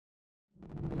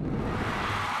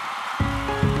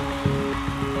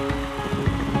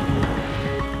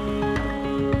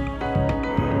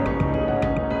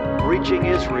reaching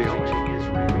Israel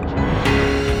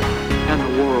and the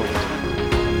world.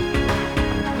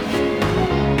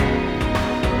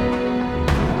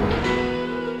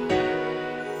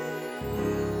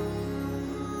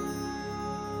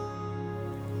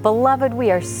 Beloved, we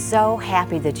are so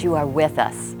happy that you are with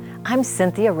us. I'm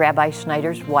Cynthia, Rabbi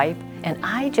Schneider's wife, and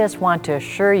I just want to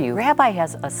assure you, Rabbi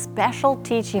has a special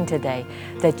teaching today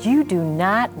that you do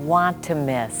not want to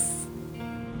miss.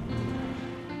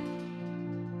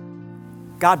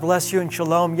 God bless you and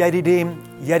shalom,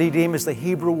 Yedidim. Yedidim is the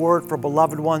Hebrew word for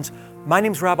beloved ones. My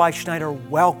name's Rabbi Schneider.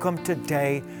 Welcome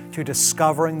today to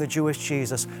Discovering the Jewish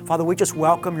Jesus. Father, we just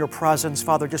welcome your presence.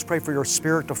 Father, just pray for your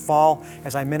Spirit to fall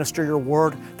as I minister your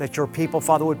word, that your people,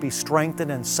 Father, would be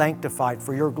strengthened and sanctified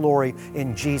for your glory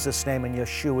in Jesus' name and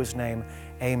Yeshua's name.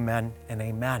 Amen and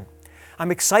amen.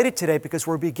 I'm excited today because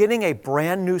we're beginning a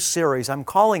brand new series. I'm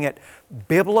calling it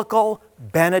Biblical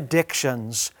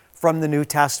Benedictions from the New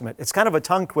Testament. It's kind of a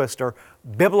tongue twister,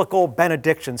 biblical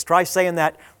benedictions. Try saying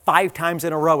that 5 times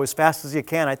in a row as fast as you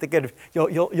can. I think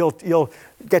you'll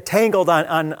get tangled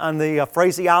on the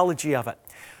phraseology of it.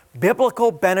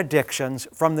 Biblical benedictions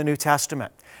from the New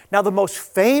Testament. Now, the most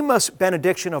famous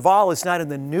benediction of all is not in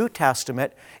the New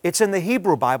Testament. It's in the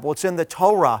Hebrew Bible. It's in the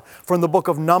Torah from the book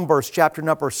of Numbers, chapter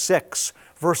number 6,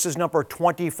 verses number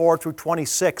 24 through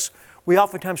 26. We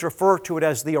oftentimes refer to it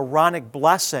as the Aaronic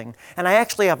blessing. And I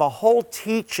actually have a whole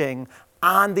teaching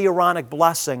on the Aaronic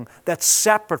blessing that's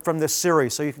separate from this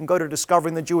series. So you can go to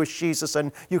Discovering the Jewish Jesus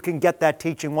and you can get that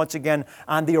teaching once again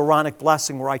on the Aaronic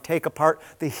blessing, where I take apart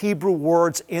the Hebrew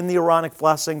words in the Aaronic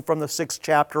blessing from the 6th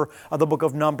chapter of the book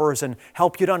of Numbers and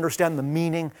help you to understand the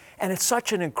meaning. And it's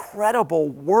such an incredible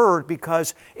word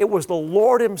because it was the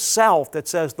Lord Himself that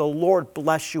says, "The Lord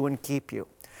bless you and keep you."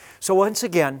 So once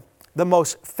again, the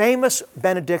most famous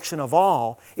benediction of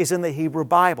all is in the Hebrew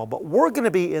Bible. But we're going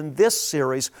to be in this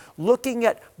series looking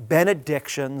at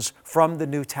benedictions from the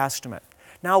New Testament.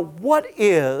 Now, what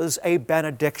is a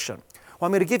benediction? Well,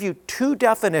 I'm going to give you 2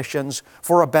 definitions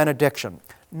for a benediction.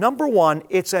 Number 1,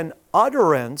 it's an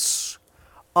utterance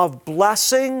of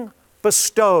blessing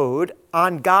bestowed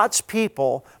on God's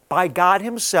people by God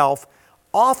Himself.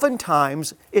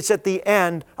 Oftentimes, it's at the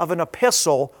end of an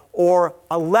epistle or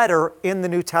a letter in the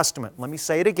New Testament. Let me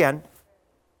say it again.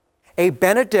 A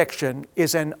benediction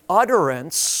is an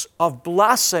utterance of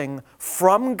blessing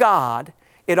from God.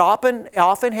 It often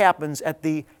happens at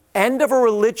the end of a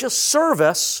religious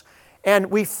service, and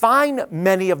we find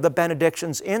many of the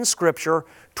benedictions in Scripture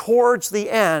towards the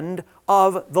end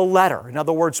of the letter. In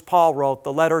other words, Paul wrote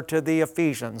the letter to the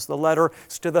Ephesians, the letter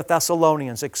to the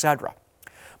Thessalonians, etc.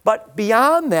 But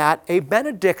beyond that, a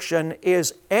benediction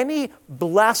is any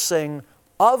blessing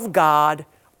of God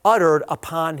uttered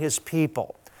upon His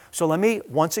people. So let me,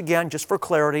 once again, just for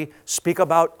clarity, speak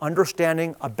about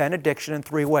understanding a benediction in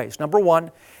 3 ways. Number 1,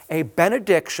 a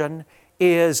benediction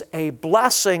is a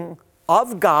blessing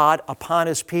of God upon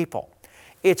His people.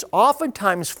 It's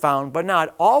oftentimes found, but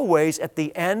not always, at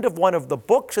the end of one of the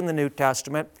books in the New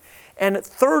Testament. And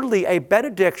thirdly, a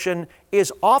benediction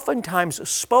is oftentimes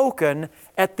spoken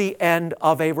at the end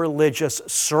of a religious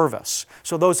service.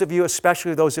 So those of you,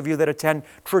 especially those of you that attend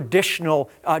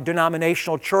traditional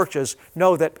denominational churches,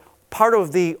 know that part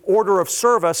of the order of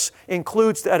service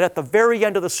includes that at the very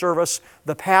end of the service,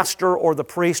 the pastor or the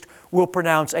priest will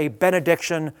pronounce a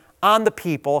benediction on the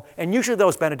people, and usually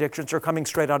those benedictions are coming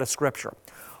straight out of Scripture.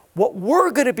 What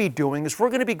we're going to be doing is we're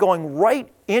going to be going right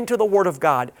into the Word of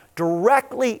God,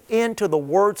 directly into the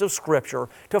words of Scripture,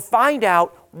 to find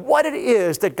out what it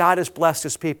is that God has blessed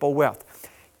His people with.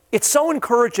 It's so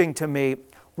encouraging to me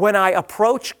when I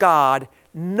approach God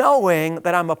knowing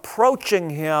that I'm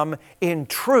approaching Him in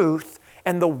truth,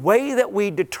 and the way that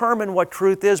we determine what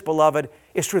truth is, beloved,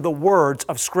 is through the words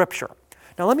of Scripture.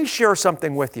 Now let me share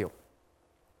something with you.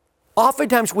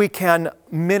 Oftentimes we can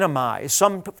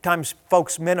sometimes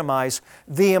folks minimize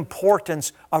the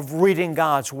importance of reading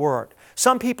God's Word.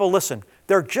 Some people, listen,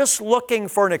 they're just looking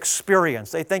for an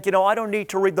experience. They think, I don't need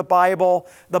to read the Bible.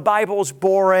 The Bible's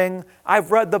boring.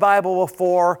 I've read the Bible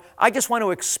before. I just want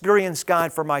to experience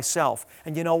God for myself.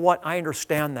 And you know what? I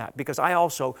understand that because I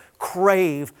also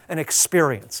crave an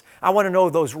experience. I want to know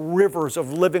those rivers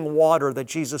of living water that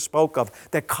Jesus spoke of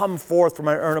that come forth from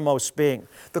my innermost being.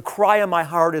 The cry of my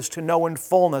heart is to know in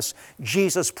fullness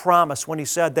Jesus' promise when He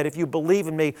said that if you believe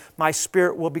in me, my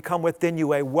Spirit will become within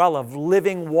you a well of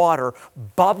living water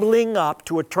bubbling up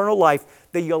to eternal life,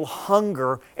 that you'll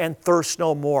hunger and thirst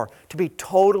no more. To be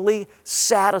totally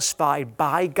satisfied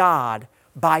by God,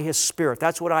 by His Spirit.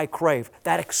 That's what I crave,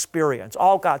 that experience.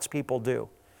 All God's people do.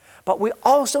 But we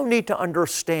also need to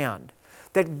understand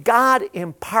that God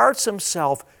imparts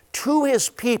Himself to His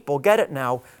people, get it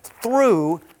now,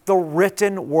 through the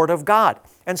written Word of God.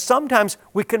 And sometimes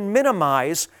we can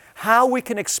minimize how we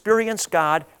can experience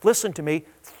God, listen to me,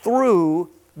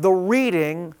 through the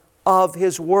reading of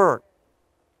His Word.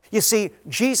 You see,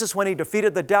 Jesus, when He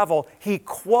defeated the devil, He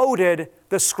quoted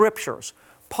the Scriptures.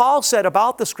 Paul said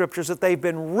about the Scriptures that they've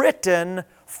been written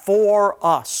for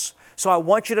us. So I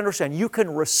want you to understand, you can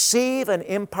receive an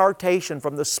impartation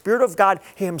from the Spirit of God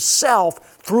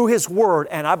Himself through His Word,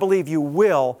 and I believe you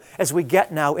will as we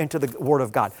get now into the Word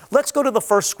of God. Let's go to the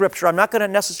first Scripture. I'm not going to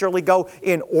necessarily go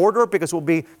in order because we'll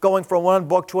be going from one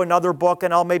book to another book,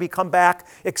 and I'll maybe come back,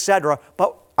 etc.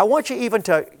 But I want you even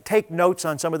to take notes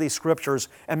on some of these Scriptures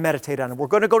and meditate on them. We're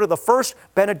going to go to the first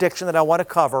benediction that I want to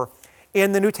cover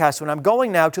in the New Testament. I'm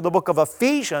going now to the book of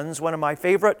Ephesians, one of my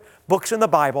favorite books in the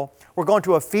Bible. We're going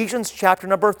to Ephesians chapter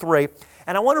number 3,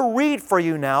 and I want to read for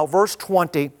you now verse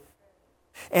 20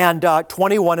 and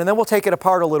 21, and then we'll take it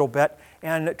apart a little bit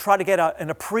and try to get an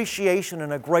appreciation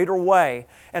in a greater way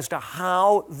as to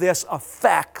how this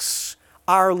affects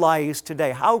our lives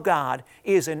today, how God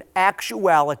is in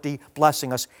actuality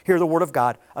blessing us. Hear the Word of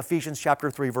God, Ephesians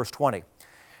chapter 3, verse 20.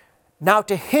 Now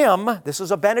to Him, this is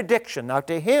a benediction, now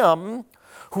to Him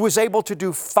who is able to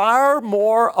do far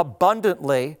more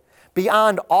abundantly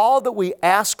beyond all that we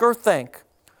ask or think,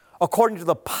 according to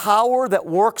the power that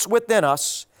works within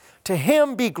us, to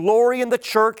Him be glory in the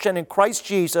church and in Christ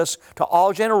Jesus to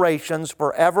all generations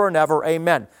forever and ever.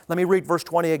 Amen. Let me read verse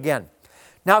 20 again.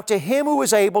 Now to Him who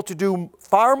is able to do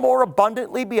far more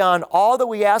abundantly beyond all that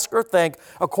we ask or think,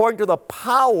 according to the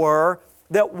power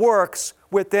that works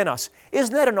within us.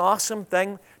 Isn't that an awesome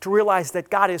thing to realize that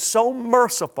God is so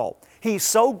merciful, He's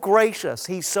so gracious,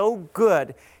 He's so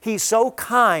good, He's so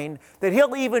kind, that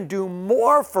He'll even do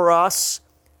more for us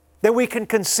than we can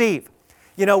conceive.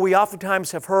 You know, we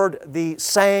oftentimes have heard the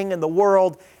saying in the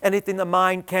world, anything the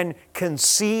mind can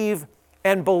conceive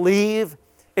and believe,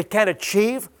 it can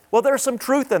achieve. Well, there's some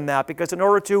truth in that, because in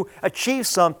order to achieve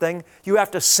something, you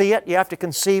have to see it, you have to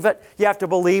conceive it, you have to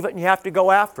believe it, and you have to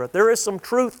go after it. There is some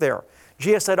truth there.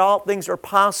 Jesus said all things are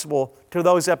possible to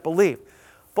those that believe.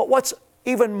 But what's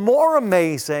even more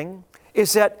amazing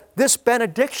is that this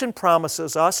benediction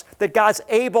promises us that God's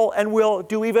able and will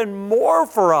do even more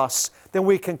for us than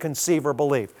we can conceive or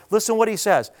believe. Listen what He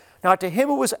says. Now to Him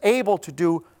who is able to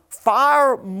do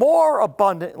far more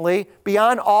abundantly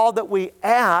beyond all that we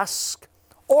ask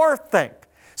or think.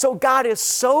 So God is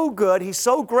so good, He's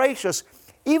so gracious,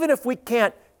 even if we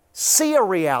can't see a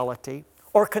reality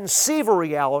or conceive a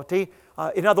reality,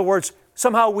 in other words,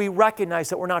 somehow we recognize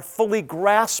that we're not fully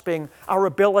grasping our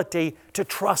ability to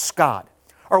trust God,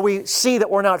 or we see that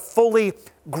we're not fully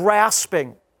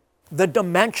grasping the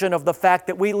dimension of the fact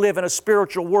that we live in a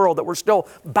spiritual world, that we're still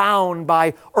bound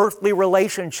by earthly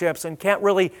relationships and can't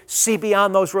really see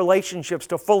beyond those relationships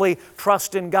to fully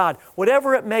trust in God.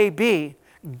 Whatever it may be,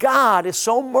 God is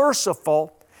so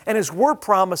merciful, and His Word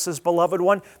promises, beloved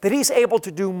one, that He's able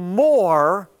to do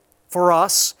more for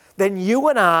us than you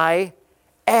and I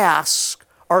ask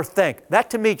or think. That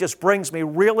to me just brings me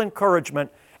real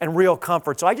encouragement and real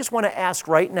comfort. So I just want to ask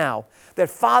right now that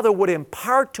Father would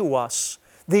impart to us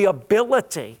the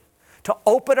ability to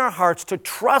open our hearts to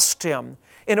trust Him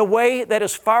in a way that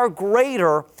is far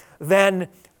greater than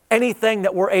anything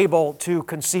that we're able to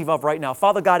conceive of right now.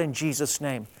 Father God, in Jesus'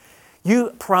 name,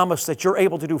 You promise that You're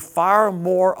able to do far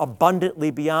more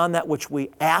abundantly beyond that which we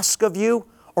ask of You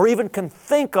or even can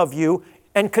think of You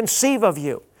and conceive of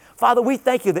You. Father, we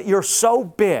thank You that You're so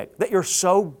big, that You're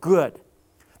so good,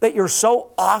 that You're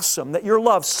so awesome, that Your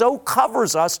love so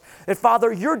covers us, that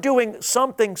Father, You're doing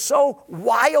something so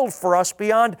wild for us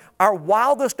beyond our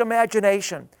wildest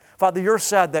imagination. Father, Your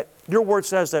Word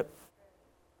says that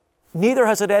neither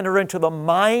has it entered into the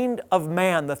mind of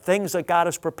man the things that God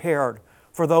has prepared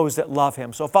for those that love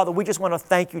Him. So Father, we just want to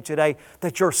thank You today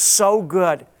that You're so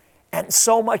good and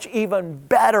so much even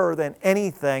better than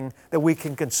anything that we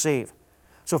can conceive.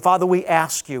 So Father, we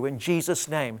ask You in Jesus'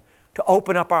 name to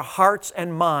open up our hearts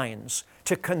and minds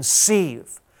to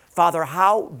conceive, Father,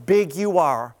 how big You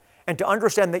are, and to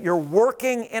understand that You're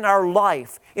working in our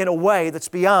life in a way that's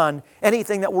beyond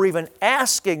anything that we're even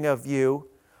asking of You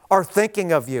or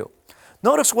thinking of You.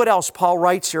 Notice what else Paul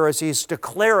writes here as he's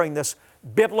declaring this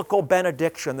biblical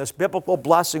benediction, this biblical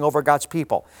blessing over God's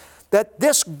people. That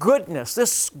this goodness,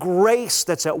 this grace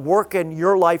that's at work in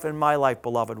your life and my life,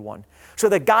 beloved one, so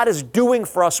that God is doing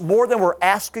for us more than we're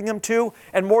asking Him to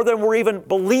and more than we're even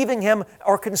believing Him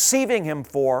or conceiving Him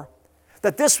for,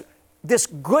 that this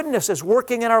goodness is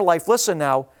working in our life, listen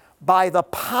now, by the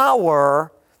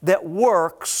power that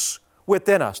works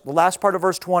within us. The last part of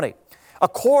verse 20.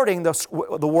 According,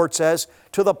 the Word says,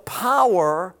 to the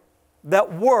power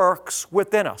that works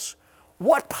within us.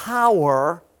 What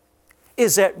power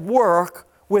is at work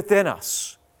within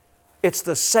us? It's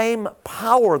the same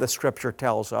power, the Scripture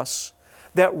tells us,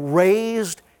 that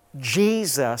raised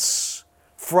Jesus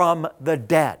from the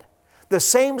dead. The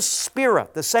same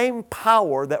Spirit, the same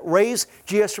power that raised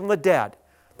Jesus from the dead,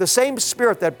 the same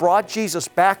Spirit that brought Jesus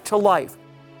back to life,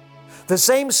 the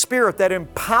same Spirit that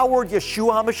empowered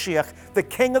Yeshua HaMashiach, the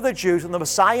King of the Jews and the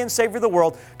Messiah and Savior of the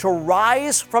world, to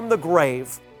rise from the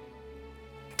grave,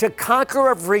 to conquer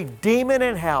every demon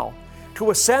in hell,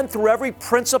 to ascend through every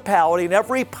principality and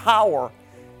every power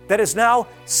that is now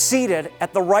seated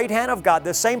at the right hand of God,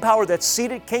 the same power that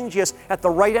seated King Jesus at the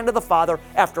right hand of the Father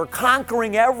after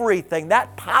conquering everything.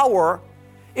 That power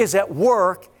is at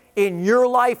work in your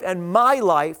life and my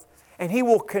life, and He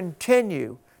will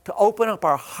continue to open up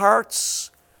our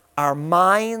hearts, our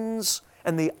minds,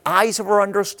 and the eyes of our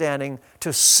understanding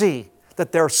to see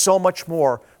that there's so much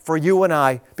more for you and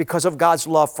I because of God's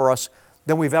love for us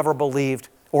than we've ever believed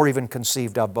or even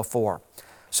conceived of before.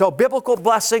 So biblical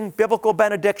blessing, biblical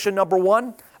benediction number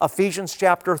 1, Ephesians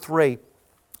chapter 3,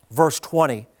 verse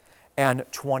 20 and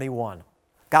 21.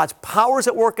 God's power is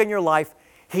at work in your life.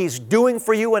 He's doing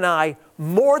for you and I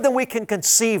more than we can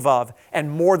conceive of and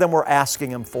more than we're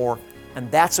asking Him for. And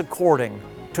that's according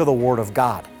to the Word of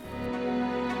God.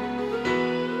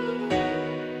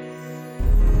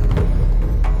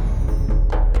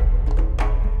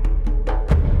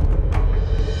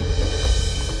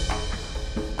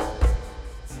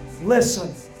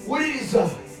 Listen.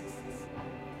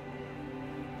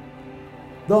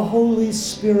 The Holy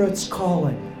Spirit's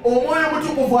calling.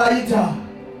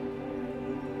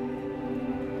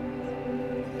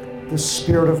 The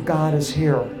Spirit of God is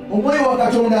here.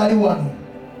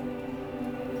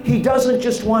 He doesn't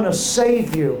just want to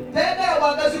save you.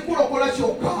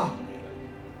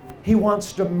 He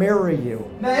wants to marry you.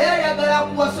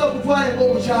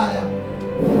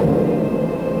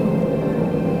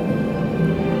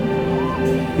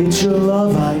 It's your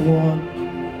love I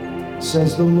want,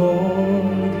 says the Lord.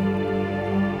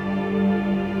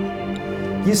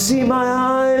 You see, my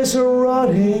eyes are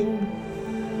running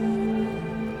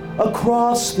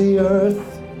across the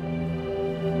earth,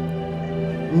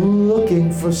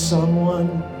 looking for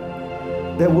someone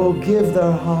that will give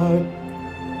their heart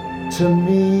to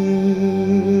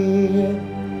me.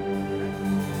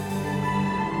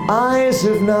 Eyes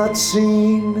have not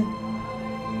seen,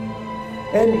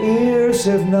 and ears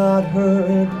have not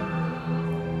heard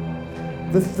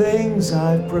the things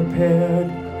I've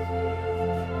prepared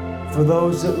for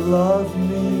those that love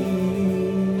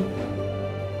me.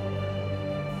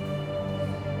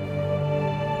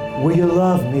 Will you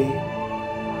love me?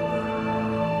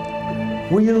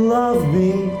 Will you love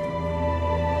me?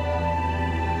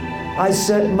 I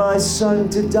sent my Son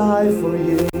to die for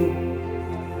you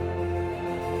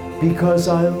because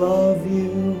I love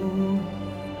you.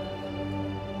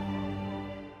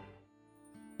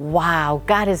 Wow,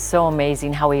 God is so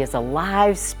amazing how He is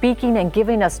alive, speaking and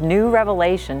giving us new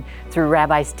revelation through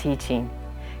Rabbi's teaching.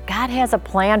 God has a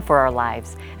plan for our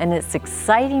lives, and it's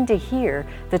exciting to hear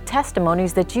the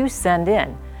testimonies that you send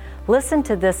in. Listen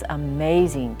to this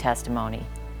amazing testimony.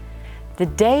 The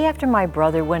day after my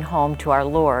brother went home to our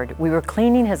Lord, we were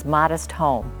cleaning his modest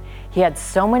home. He had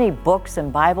so many books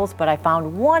and Bibles, but I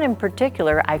found one in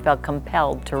particular I felt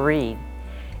compelled to read.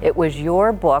 It was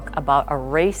your book about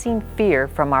erasing fear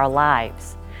from our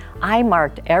lives. I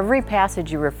marked every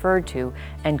passage you referred to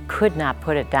and could not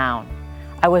put it down.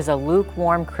 I was a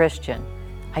lukewarm Christian.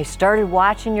 I started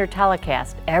watching your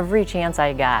telecast every chance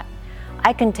I got.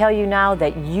 I can tell you now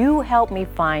that you helped me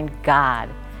find God.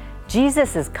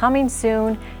 Jesus is coming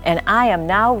soon, and I am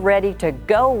now ready to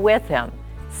go with Him.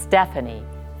 Stephanie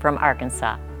from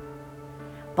Arkansas.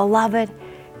 Beloved,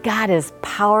 God is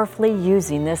powerfully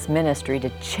using this ministry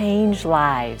to change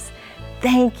lives.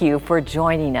 Thank you for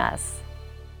joining us.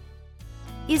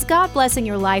 Is God blessing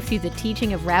your life through the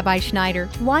teaching of Rabbi Schneider?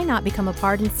 Why not become a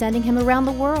part in sending him around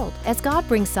the world as God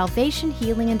brings salvation,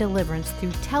 healing, and deliverance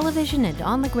through television and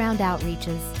on-the-ground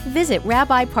outreaches? Visit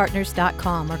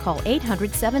rabbipartners.com or call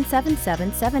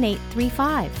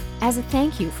 800-777-7835. As a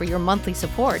thank you for your monthly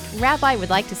support, Rabbi would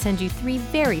like to send you 3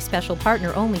 very special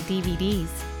partner-only DVDs.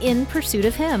 In Pursuit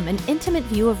of Him, an intimate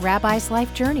view of Rabbi's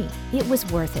life journey. It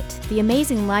was worth it. The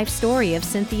amazing life story of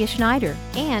Cynthia Schneider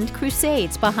and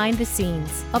Crusades Behind the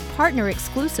Scenes. A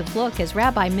partner-exclusive look as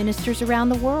Rabbi ministers around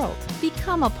the world.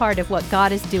 Become a part of what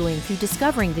God is doing through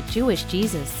discovering the Jewish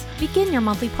Jesus. Begin your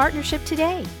monthly partnership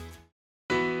today.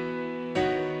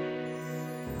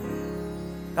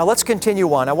 Now let's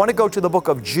continue on. I want to go to the book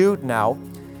of Jude now,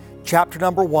 chapter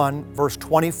number 1, verse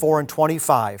 24 and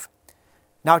 25.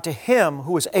 Now to Him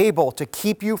who is able to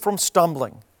keep you from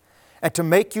stumbling and to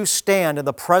make you stand in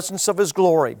the presence of His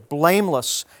glory,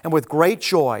 blameless and with great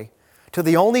joy, to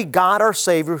the only God our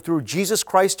Savior through Jesus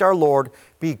Christ our Lord,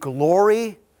 be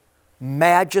glory,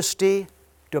 majesty,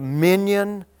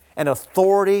 dominion, and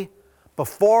authority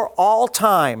before all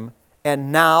time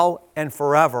and now and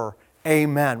forever.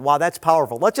 Amen. Wow, that's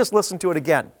powerful. Let's just listen to it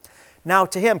again. Now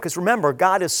to Him, because remember,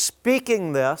 God is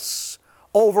speaking this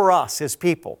over us, His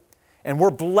people, and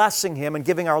we're blessing Him and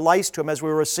giving our lives to Him as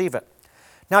we receive it.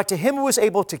 Now to Him who is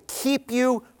able to keep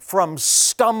you from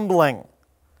stumbling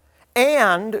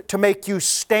and to make you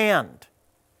stand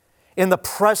in the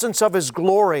presence of His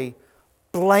glory,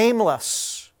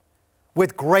 blameless,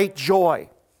 with great joy.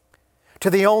 To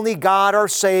the only God our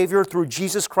Savior, through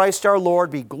Jesus Christ our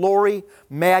Lord, be glory,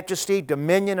 majesty,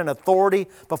 dominion, and authority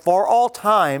before all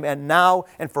time and now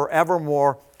and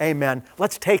forevermore. Amen.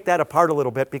 Let's take that apart a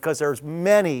little bit because there's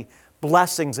many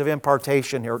blessings of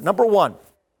impartation here. Number one,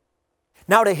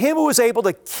 now to Him who is able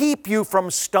to keep you from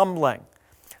stumbling.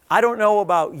 I don't know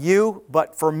about you,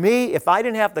 but for me, if I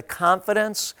didn't have the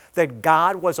confidence that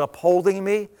God was upholding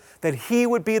me, that He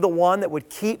would be the one that would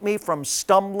keep me from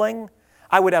stumbling,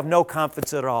 I would have no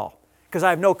confidence at all, because I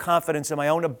have no confidence in my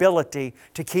own ability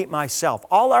to keep myself.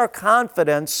 All our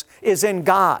confidence is in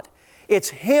God. It's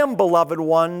Him, beloved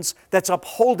ones, that's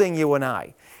upholding you and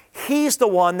I. He's the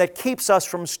one that keeps us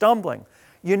from stumbling.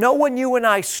 You know when you and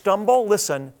I stumble?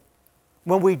 Listen,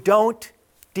 when we don't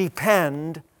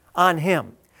depend on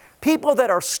Him. People that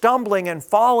are stumbling and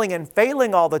falling and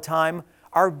failing all the time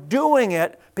are doing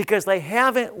it because they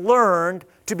haven't learned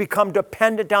to become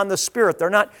dependent on the Spirit. They're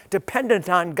not dependent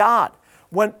on God.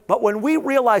 But when we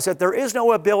realize that there is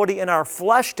no ability in our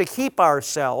flesh to keep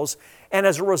ourselves, and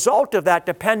as a result of that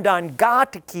depend on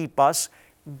God to keep us,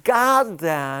 God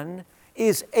then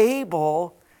is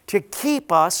able to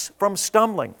keep us from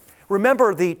stumbling.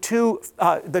 Remember the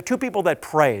two people that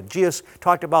prayed. Jesus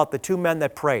talked about the two men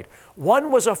that prayed.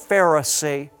 One was a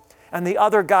Pharisee, and the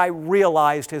other guy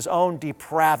realized his own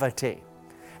depravity.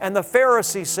 And the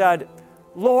Pharisee said,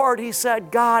 Lord, he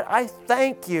said, God, I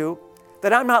thank you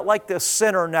that I'm not like this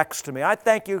sinner next to me. I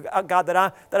thank you, God, that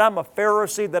I'm a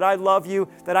Pharisee, that I love you,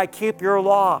 that I keep your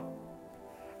law.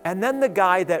 And then the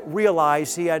guy that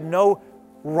realized he had no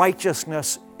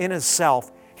righteousness in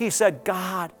himself, he said,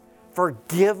 God,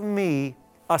 forgive me,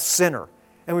 a sinner.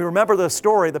 And we remember the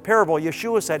story, the parable.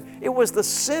 Yeshua said, it was the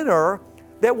sinner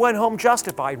that went home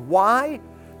justified. Why?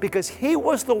 Because he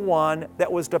was the one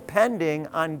that was depending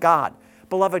on God.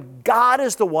 Beloved, God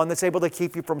is the one that's able to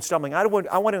keep you from stumbling. I want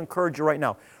to encourage you right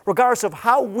now, regardless of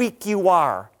how weak you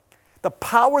are, the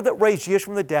power that raised Jesus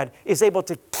from the dead is able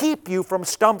to keep you from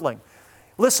stumbling.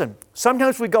 Listen,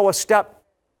 sometimes we go a step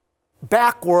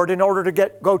backward in order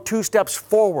to go 2 steps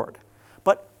forward.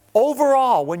 But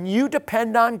overall, when you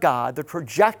depend on God, the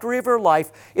trajectory of your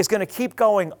life is going to keep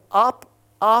going up,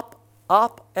 up,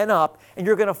 up, and up, and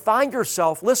you're going to find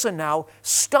yourself, listen now,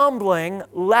 stumbling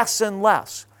less and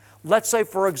less. Let's say,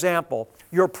 for example,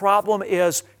 your problem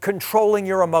is controlling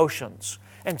your emotions.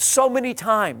 And so many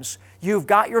times you've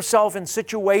got yourself in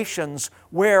situations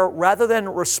where rather than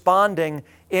responding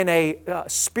in a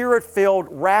spirit-filled,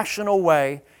 rational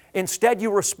way, instead you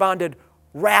responded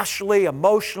rashly,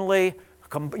 emotionally,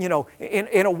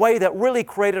 in a way that really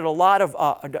created a lot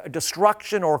of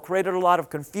destruction or created a lot of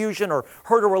confusion or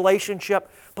hurt a relationship.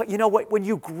 But you know what? When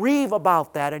you grieve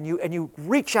about that and you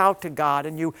reach out to God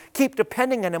and you keep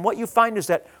depending on Him, what you find is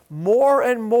that more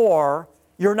and more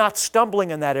you're not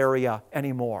stumbling in that area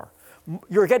anymore.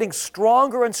 You're getting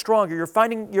stronger and stronger. You're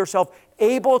finding yourself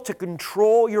able to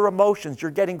control your emotions. You're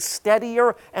getting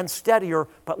steadier and steadier.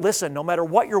 But listen, no matter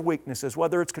what your weakness is,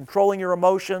 whether it's controlling your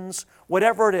emotions,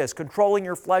 whatever it is, controlling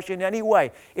your flesh in any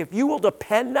way, if you will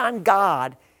depend on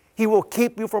God, He will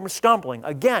keep you from stumbling.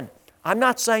 Again, I'm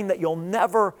not saying that you'll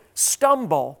never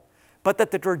stumble, but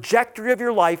that the trajectory of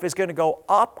your life is going to go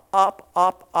up, up,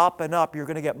 up, up, and up. You're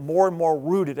going to get more and more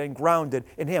rooted and grounded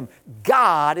in Him.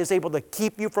 God is able to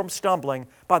keep you from stumbling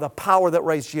by the power that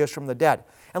raised Jesus from the dead.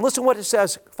 And listen what it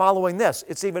says following this.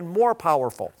 It's even more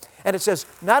powerful. And it says,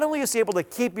 not only is He able to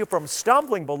keep you from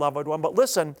stumbling, beloved one, but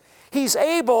listen, He's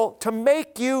able to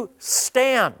make you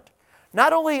stand.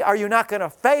 Not only are you not going to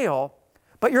fail,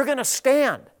 but you're going to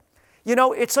stand. You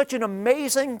know, it's such an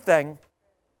amazing thing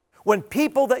when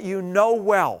people that you know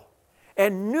well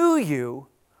and knew you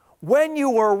when you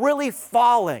were really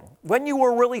falling, when you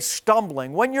were really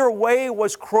stumbling, when your way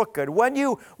was crooked, when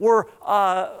you were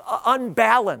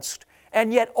unbalanced,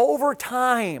 and yet over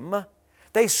time,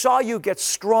 they saw you get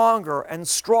stronger and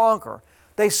stronger.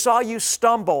 They saw you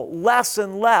stumble less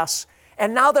and less,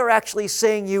 and now they're actually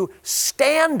seeing you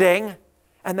standing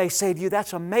and they say to you,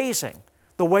 that's amazing,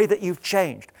 the way that you've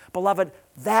changed. Beloved,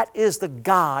 that is the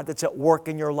God that's at work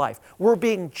in your life. We're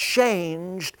being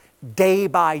changed day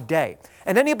by day.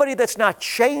 And anybody that's not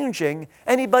changing,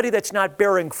 anybody that's not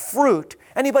bearing fruit,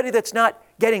 anybody that's not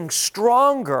getting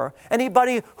stronger,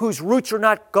 anybody whose roots are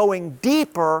not going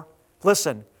deeper,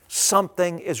 listen,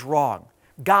 something is wrong.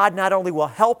 God not only will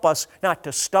help us not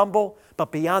to stumble,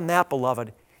 but beyond that,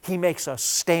 beloved, He makes us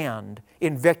stand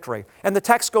in victory. And the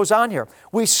text goes on here.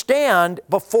 We stand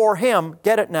before Him,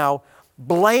 get it now,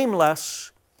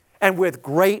 blameless and with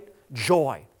great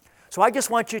joy. So I just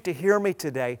want you to hear me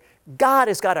today. God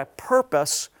has got a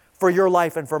purpose for your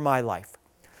life and for my life.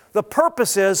 The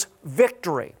purpose is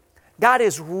victory. God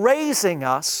is raising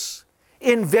us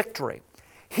in victory.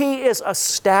 He is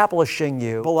establishing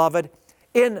you, beloved,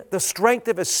 in the strength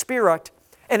of His Spirit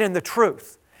and in the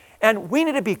truth. And we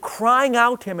need to be crying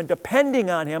out to Him and depending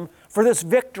on Him for this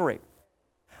victory.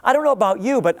 I don't know about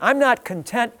you, but I'm not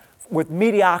content with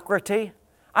mediocrity.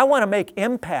 I want to make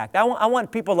impact. I want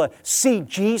people to see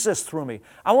Jesus through me.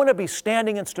 I want to be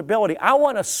standing in stability. I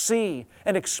want to see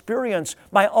and experience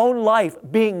my own life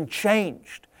being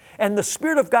changed. And the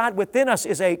Spirit of God within us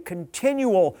is a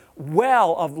continual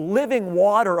well of living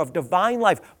water, of divine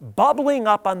life, bubbling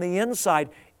up on the inside,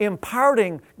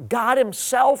 imparting God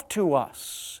Himself to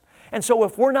us. And so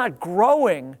if we're not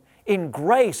growing in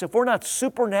grace, if we're not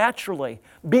supernaturally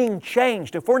being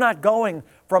changed, if we're not going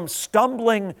from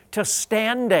stumbling to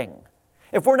standing,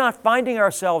 if we're not finding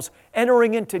ourselves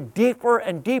entering into deeper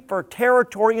and deeper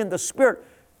territory in the Spirit,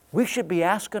 we should be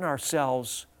asking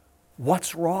ourselves,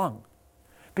 what's wrong?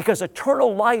 Because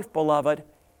eternal life, beloved,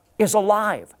 is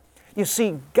alive. You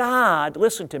see, God,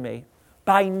 listen to me,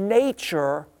 by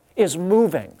nature is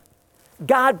moving.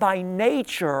 God by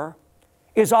nature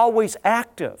is always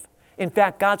active. In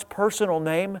fact, God's personal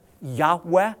name,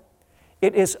 Yahweh,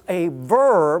 it is a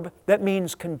verb that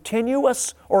means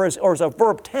continuous, or is a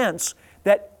verb tense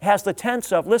that has the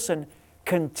tense of, listen,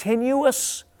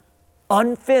 continuous,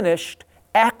 unfinished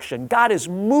action. God is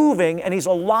moving and He's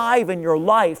alive in your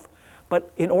life,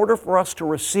 but in order for us to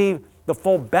receive the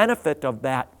full benefit of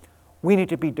that, we need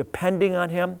to be depending on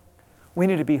Him. We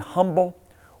need to be humble.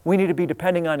 We need to be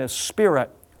depending on His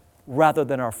Spirit rather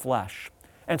than our flesh.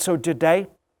 And so today,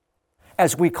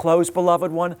 as we close,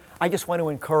 beloved one, I just want to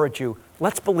encourage you,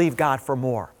 let's believe God for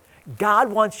more.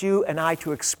 God wants you and I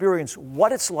to experience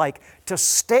what it's like to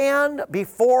stand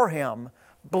before Him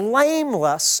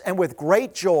blameless and with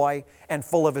great joy and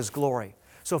full of His glory.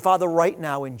 So Father, right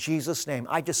now in Jesus' name,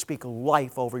 I just speak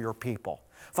life over your people.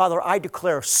 Father, I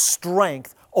declare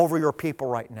strength over your people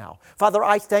right now. Father,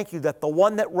 I thank you that the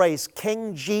one that raised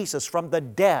King Jesus from the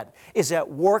dead is at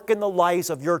work in the lives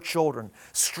of your children,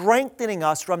 strengthening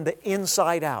us from the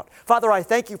inside out. Father, I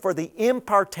thank you for the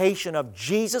impartation of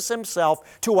Jesus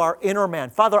Himself to our inner man.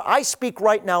 Father, I speak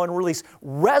right now and release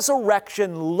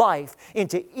resurrection life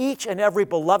into each and every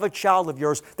beloved child of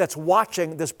yours that's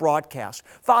watching this broadcast.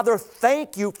 Father,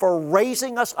 thank you for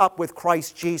raising us up with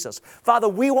Christ Jesus. Father,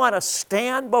 we want to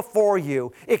stand before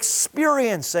you,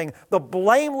 experiencing the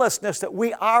blamelessness that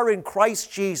we are in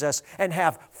Christ Jesus and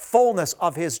have fullness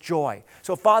of His joy.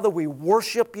 So Father, we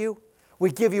worship you.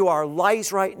 We give you our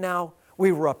lives right now.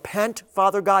 We repent,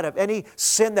 Father God, of any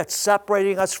sin that's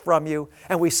separating us from you.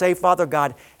 And we say, Father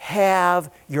God,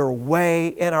 have your way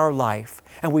in our life.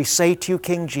 And we say to you,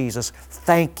 King Jesus,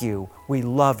 thank you, we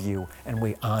love you, and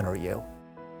we honor you.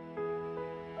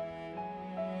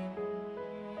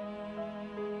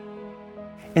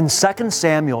 In 2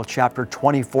 Samuel chapter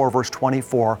 24, verse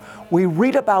 24, we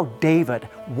read about David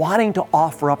wanting to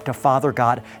offer up to Father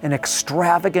God an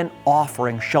extravagant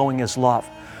offering showing his love.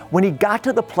 When he got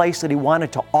to the place that he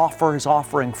wanted to offer his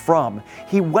offering from,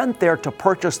 he went there to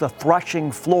purchase the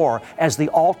threshing floor as the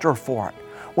altar for it.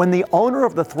 When the owner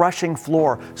of the threshing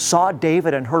floor saw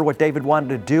David and heard what David wanted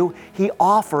to do, he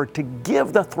offered to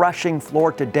give the threshing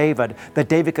floor to David that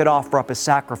David could offer up his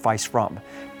sacrifice from.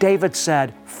 David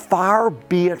said, "Far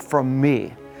be it from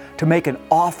me to make an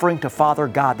offering to Father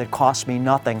God that cost me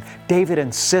nothing." David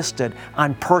insisted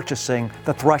on purchasing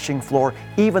the threshing floor,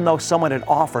 even though someone had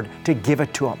offered to give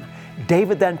it to him.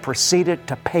 David then proceeded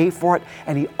to pay for it,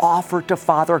 and he offered to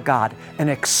Father God an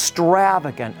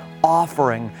extravagant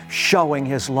offering showing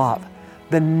his love.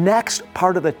 The next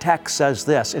part of the text says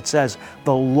this. It says,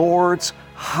 "The Lord's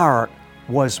heart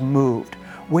was moved."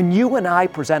 When you and I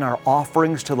present our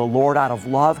offerings to the Lord out of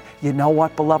love, you know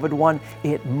what, beloved one?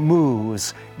 It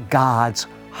moves God's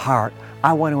heart.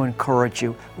 I want to encourage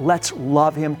you, let's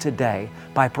love Him today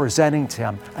by presenting to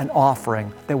Him an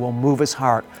offering that will move His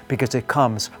heart because it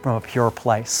comes from a pure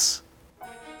place.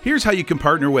 Here's how you can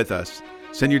partner with us.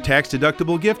 Send your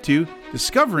tax-deductible gift to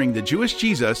Discovering the Jewish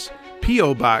Jesus,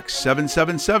 P.O. Box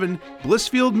 777,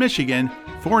 Blissfield, Michigan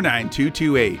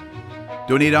 49228.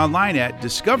 Donate online at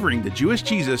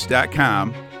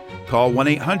discoveringthejewishjesus.com. Call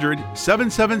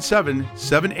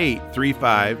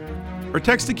 1-800-777-7835 or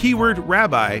text the keyword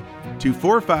Rabbi to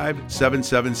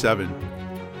 45777.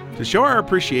 To show our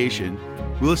appreciation,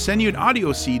 we will send you an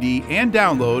audio CD and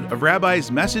download of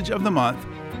Rabbi's Message of the Month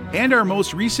and our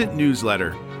most recent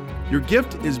newsletter. Your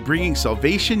gift is bringing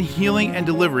salvation, healing, and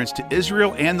deliverance to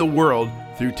Israel and the world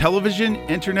through television,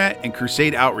 internet, and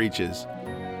crusade outreaches.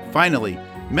 Finally,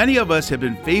 many of us have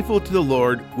been faithful to the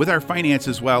Lord with our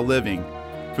finances while living.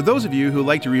 For those of you who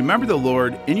like to remember the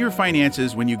Lord in your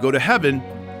finances when you go to heaven,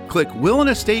 click Will and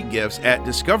Estate Gifts at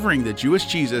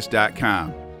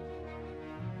discoveringthejewishjesus.com.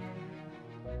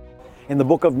 In the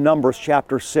book of Numbers,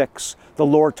 chapter 6, the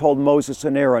Lord told Moses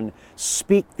and Aaron,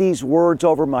 "Speak these words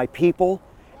over my people,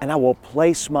 and I will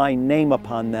place my name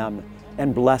upon them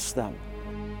and bless them."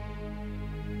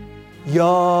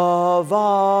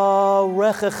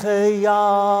 Yavarechecha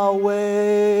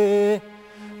Yahweh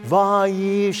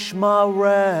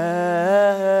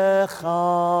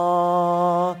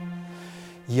vayishmarecha,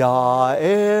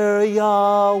 Ya'er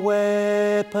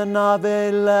Yahweh panav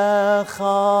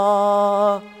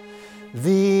elecha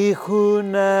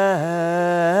vichunecha,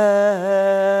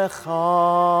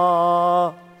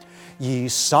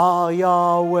 Yisa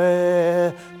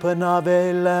Yahweh panav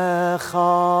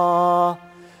elecha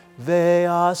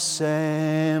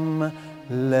ve'asem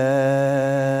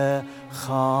lecha.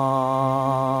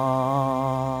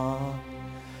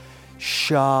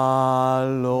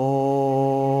 Shalom.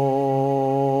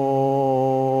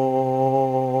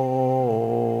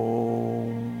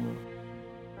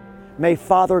 May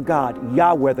Father God,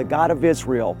 Yahweh, the God of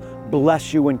Israel,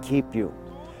 bless you and keep you.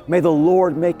 May the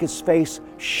Lord make His face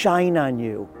shine on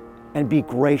you and be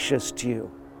gracious to you.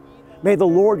 May the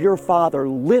Lord your Father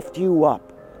lift you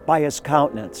up by His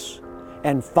countenance.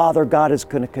 And Father God is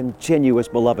going to continue, His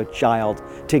beloved child,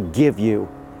 to give you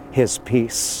His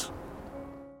peace.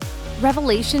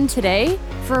 Revelation today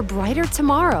for a brighter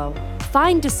tomorrow.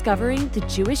 Find Discovering the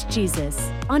Jewish Jesus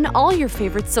on all your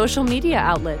favorite social media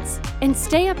outlets and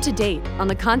stay up to date on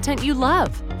the content you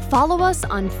love. Follow us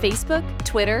on Facebook,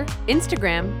 Twitter,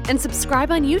 Instagram, and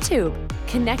subscribe on YouTube.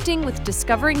 Connecting with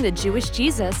Discovering the Jewish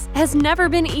Jesus has never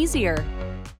been easier.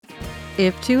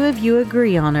 If two of you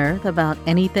agree on earth about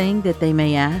anything that they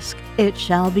may ask, it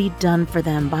shall be done for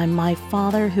them by my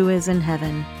Father who is in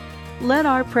heaven. Let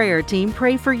our prayer team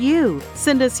pray for you.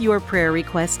 Send us your prayer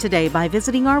request today by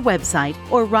visiting our website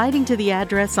or writing to the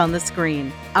address on the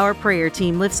screen. Our prayer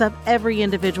team lifts up every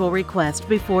individual request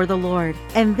before the Lord.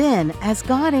 And then, as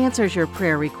God answers your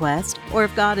prayer request, or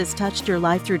if God has touched your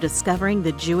life through discovering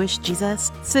the Jewish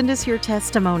Jesus, send us your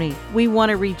testimony. We want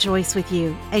to rejoice with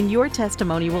you, and your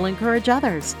testimony will encourage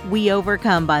others. We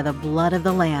overcome by the blood of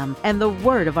the Lamb and the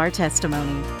word of our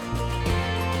testimony.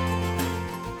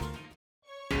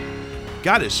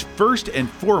 God is first and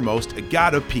foremost a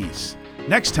God of peace.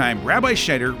 Next time, Rabbi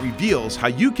Schneider reveals how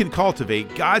you can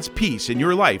cultivate God's peace in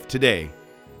your life today.